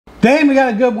Damn, we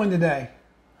got a good one today.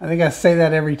 I think I say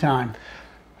that every time.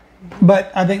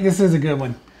 But I think this is a good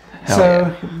one. Hell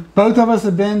so yeah. Both of us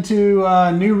have been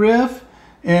to New Riff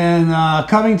in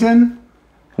Covington.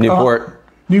 Newport.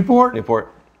 Newport?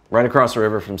 Newport. Right across the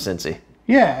river from Cincy.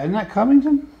 Yeah, isn't that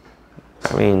Covington?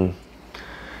 I mean,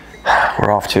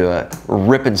 we're off to a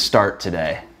ripping start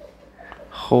today.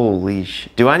 Holy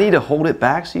shit. Do I need to hold it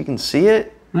back so you can see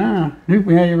it? No,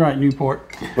 yeah, you're right,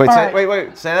 Newport. Wait,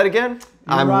 say that again?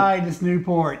 You're right, it's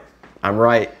Newport. I'm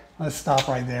right. Let's stop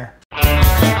right there.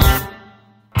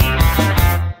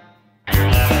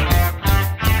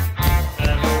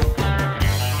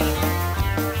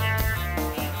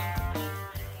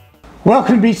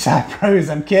 Welcome to Beachside Pros.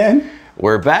 I'm Ken.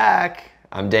 We're back.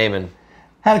 I'm Damon.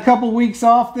 Had a couple weeks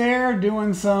off there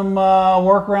doing some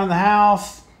work around the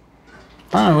house.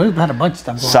 Oh, we've had a bunch of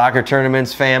stuff going on. Soccer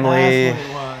tournaments, family. That's what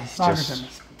it was. Soccer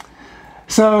tournaments.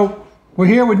 So we're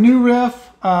here with New Riff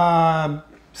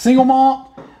single malt.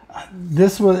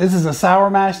 This is a sour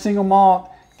mash single malt,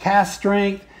 cast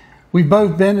strength. We've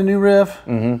both been to New Riff.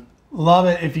 Mm-hmm. Love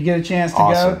it. If you get a chance to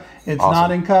go, it's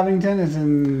not in Covington. It's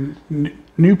in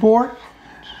Newport.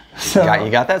 So you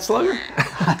got that slugger?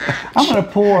 I'm gonna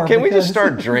pour. Can we just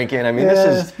start drinking? I mean,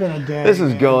 it's been a day. This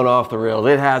is going off the rails.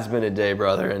 It has been a day,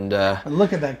 brother. And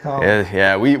look at that color.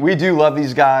 Yeah, we do love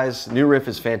these guys. New Riff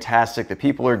is fantastic. The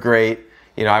people are great.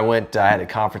 You know, I had a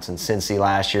conference in Cincy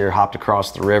last year, hopped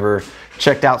across the river,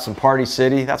 checked out some Party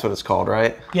City. That's what it's called,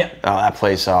 right? Yeah. Oh, that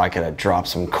place, I could have dropped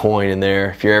some coin in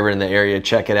there. If you're ever in the area,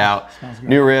 check it out.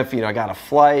 New Riff, I got a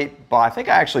flight. I think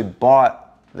I actually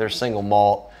bought their single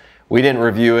malt. We didn't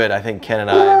review it. I think Ken and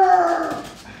I.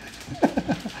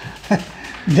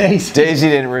 Daisy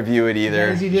didn't review it either.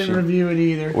 Daisy didn't review it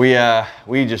either.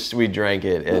 We drank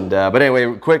it. And but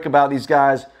anyway, quick about these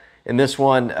guys. In this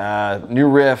one, New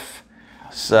Riff,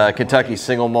 Kentucky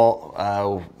single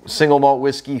malt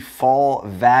whiskey, fall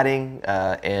vatting,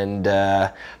 and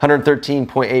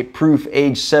 113.8 proof,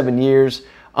 aged 7 years.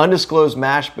 Undisclosed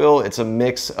mash bill. It's a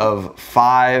mix of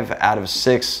 5 out of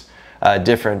 6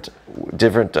 different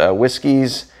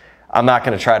whiskeys. I'm not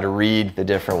going to try to read the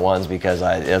different ones because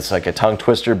it's like a tongue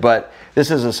twister, but this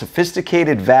is a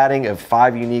sophisticated vatting of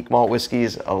 5 unique malt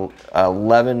whiskeys,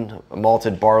 11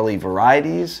 malted barley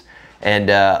varieties,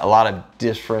 and a lot of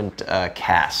different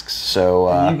casks.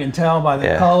 So you can tell by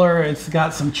the color, it's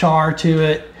got some char to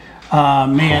it.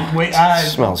 Man, it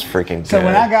smells freaking good. So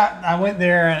when I went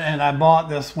there and I bought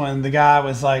this one, the guy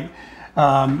was like,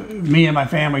 me and my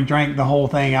family drank the whole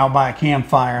thing out by a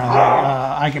campfire. I was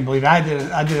like, I can believe it.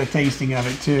 I did a tasting of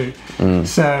it too.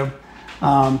 So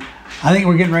I think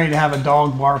we're getting ready to have a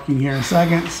dog barking here in a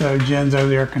second. So Jen's over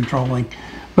there controlling.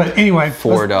 But anyway,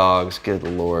 4 dogs. Good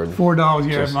Lord. 4 dogs.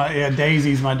 Yeah,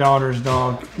 Daisy's my daughter's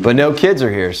dog. But no kids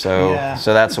are here, so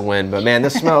that's a win. But man,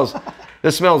 this smells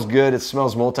good. It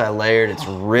smells multi-layered. It's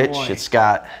rich. Boy. It's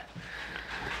got,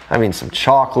 some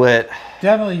chocolate.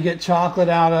 Definitely, you get chocolate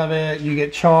out of it. You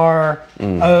get char,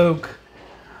 oak.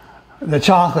 The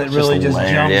chocolate really just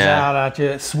jumps out at you.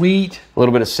 It's sweet. A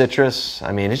little bit of citrus.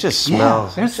 It just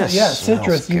smells.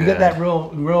 Citrus. You get that real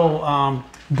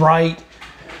bright,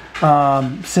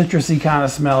 citrusy kind of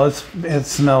smell. It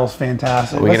smells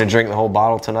fantastic. Are we gonna drink the whole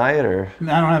bottle tonight, or?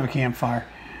 I don't have a campfire.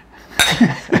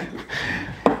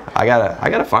 I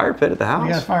got a fire pit at the house.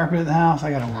 You got a fire pit at the house. I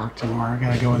got to work tomorrow. I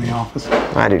got to go in the office.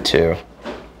 I do too.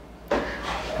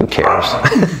 Who cares?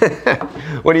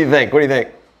 What do you think?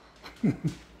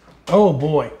 Oh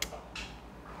boy.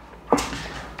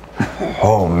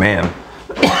 Oh man.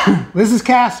 This is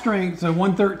cast strength, so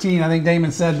 113. I think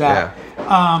Damon said that.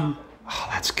 Yeah. Oh,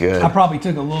 that's good. I probably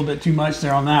took a little bit too much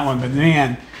there on that one, but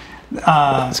man.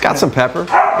 It's got some pepper.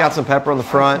 Got some pepper on the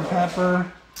front.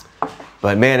 Pepper.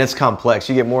 But man, it's complex.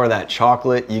 You get more of that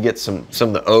chocolate. You get some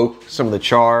of the oak, some of the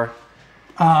char.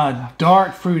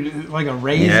 Dark fruit, like a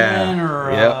raisin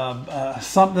or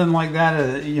something like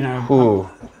that.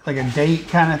 Like a date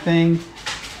kind of thing.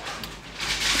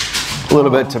 A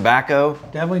little bit of tobacco.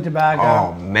 Definitely tobacco.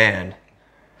 Oh man.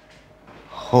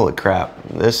 Holy crap.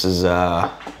 This is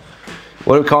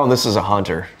what do we call them? This is a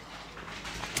hunter.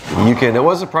 What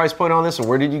was the price point on this, and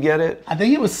where did you get it? I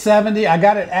think it was 70. I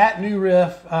got it at New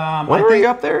Riff. When were you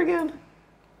up there again?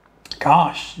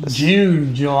 Gosh,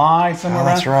 June, July, somewhere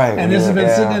around. That's right. And this has been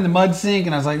sitting in the mud sink,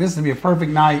 and I was like, this would be a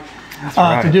perfect night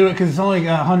to do it because it's only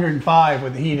 105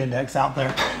 with the heat index out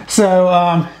there. So,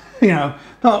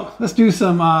 let's do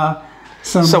some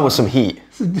with some heat.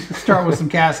 Start with some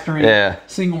cast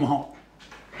strength single malt.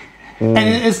 And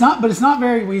it's not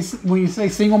very. When you say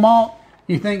single malt,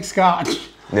 you think Scotch.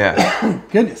 Yeah.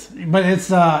 Goodness, but it's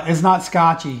not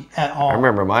Scotchy at all. I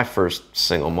remember my first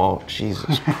single malt.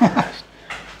 Jesus Christ.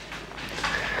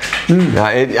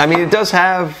 I mean, it does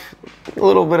have a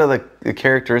little bit of the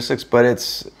characteristics, but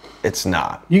it's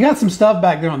not. You got some stuff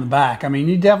back there on the back. I mean,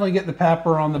 you definitely get the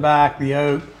pepper on the back, the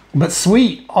oak, but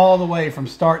sweet all the way from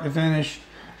start to finish.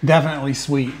 Definitely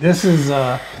sweet. This is.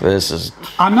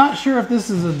 I'm not sure if this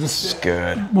is It's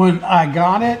good. When I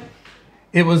got it,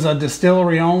 it was a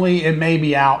distillery only. It may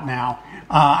be out now.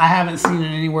 I haven't seen it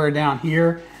anywhere down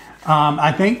here.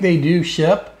 I think they do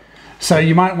ship, so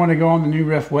you might want to go on the New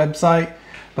Riff website.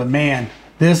 But man,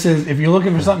 this is, if you're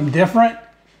looking for something different,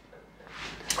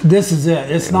 this is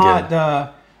it. It's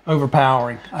not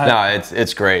overpowering. No,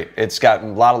 it's great. It's got a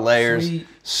lot of layers, sweet,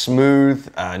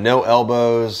 smooth, no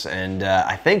elbows, and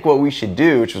I think what we should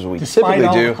do, which is what we typically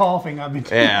all do. the coughing I've been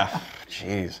doing. Yeah,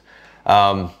 jeez.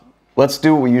 Let's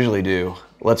do what we usually do.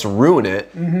 Let's ruin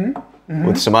it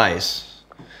with some ice.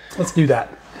 Let's do that.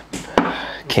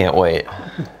 Can't wait.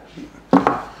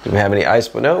 Do we have any ice?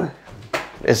 But no.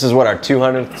 This is what, our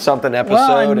 200th something episode?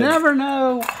 Well, I never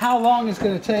know how long it's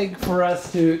going to take for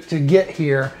us to get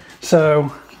here,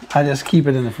 so I just keep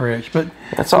it in the fridge. But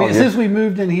that's all. Since we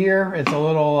moved in here, it's a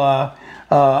little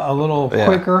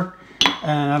quicker,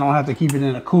 and I don't have to keep it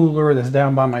in a cooler that's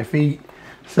down by my feet.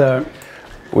 So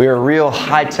we are a real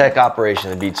high-tech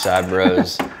operation at Beachside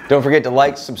Bros. Don't forget to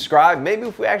like, subscribe. Maybe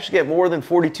if we actually get more than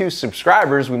 42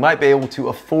 subscribers, we might be able to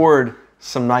afford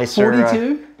some nicer.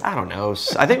 42? I don't know.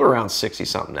 I think we're around 60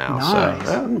 something now. Nice.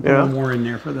 So, I'm gonna put more in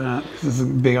there for that. This is a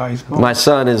big ice cold. My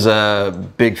son is a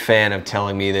big fan of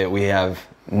telling me that we have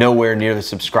nowhere near the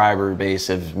subscriber base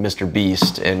of Mr.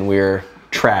 Beast, and we're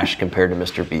trash compared to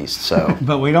Mr. Beast. So,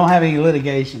 but we don't have any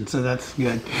litigation, so that's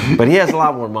good. But he has a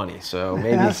lot more money, so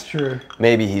maybe that's true.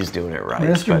 Maybe he's doing it right.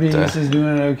 Mr. Beast is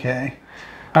doing it okay.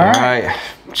 All right.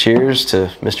 Cheers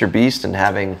to Mr. Beast and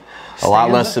having a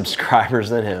lot less subscribers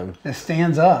than him. It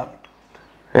stands up.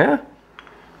 Yeah.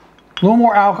 A little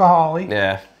more alcohol-y.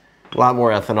 Yeah. A lot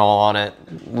more ethanol on it.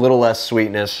 A little less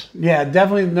sweetness. Yeah,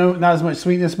 definitely not as much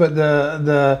sweetness, but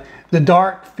the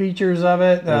dark features of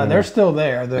it, they're still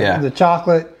there. The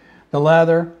chocolate, the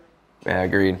leather. Yeah,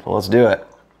 agreed. Well, let's do it.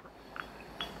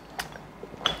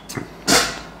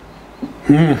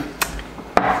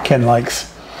 Ken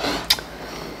likes.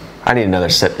 I need another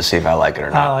sip to see if I like it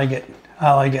or not. I like it.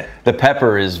 I like it. The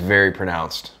pepper is very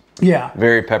pronounced. Yeah.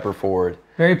 Very pepper forward.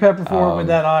 Very pepper forward with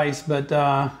that ice, but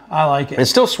I like it. It's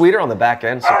still sweeter on the back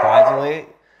end, surprisingly.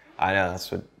 I know,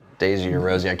 that's what Daisy or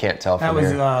Rosie, I can't tell from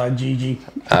here. That was Gigi.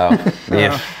 Oh,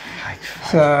 yeah.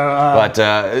 But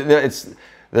it's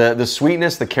the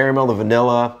sweetness, the caramel, the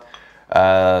vanilla,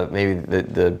 maybe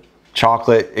the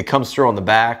chocolate. It comes through on the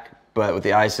back, but with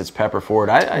the ice, it's pepper forward.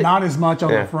 Not as much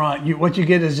on the front. What you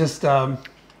get is just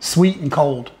sweet and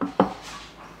cold.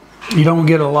 You don't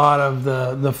get a lot of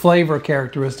the flavor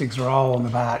characteristics are all on the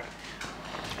back.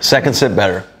 Second sip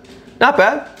better. Not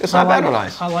bad. It's not bad on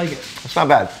ice. I like it. It's not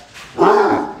bad.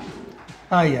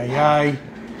 Ay.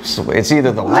 So it's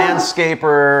either the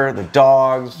landscaper, the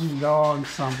dogs. Dogs,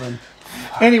 something.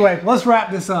 Anyway, let's wrap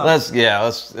this up.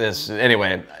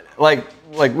 Anyway, like,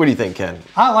 what do you think, Ken?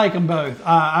 I like them both.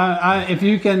 If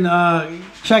you can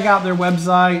check out their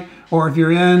website, or if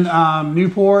you're in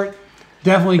Newport,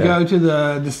 definitely go to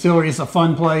the distillery. It's a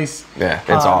fun place. Yeah,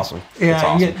 it's awesome. Yeah, it's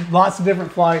awesome. You get lots of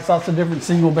different flights, lots of different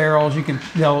single barrels.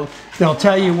 They'll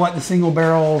tell you what the single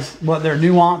barrels, what their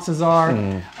nuances are.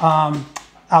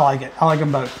 I like it. I like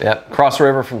them both. Yep. Cross the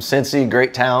river from Cincy,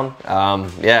 great town.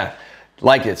 Yeah,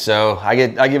 like it. So I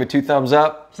give it 2 thumbs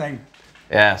up. Same.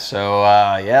 Yeah. So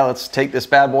let's take this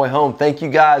bad boy home. Thank you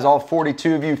guys, all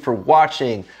 42 of you, for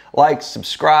watching. Like,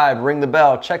 subscribe, ring the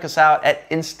bell. Check us out at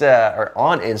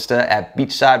on Insta at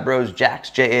Beachside Bros Jax,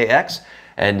 JAX.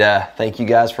 And thank you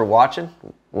guys for watching.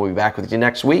 We'll be back with you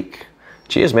next week.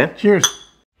 Cheers, man. Cheers.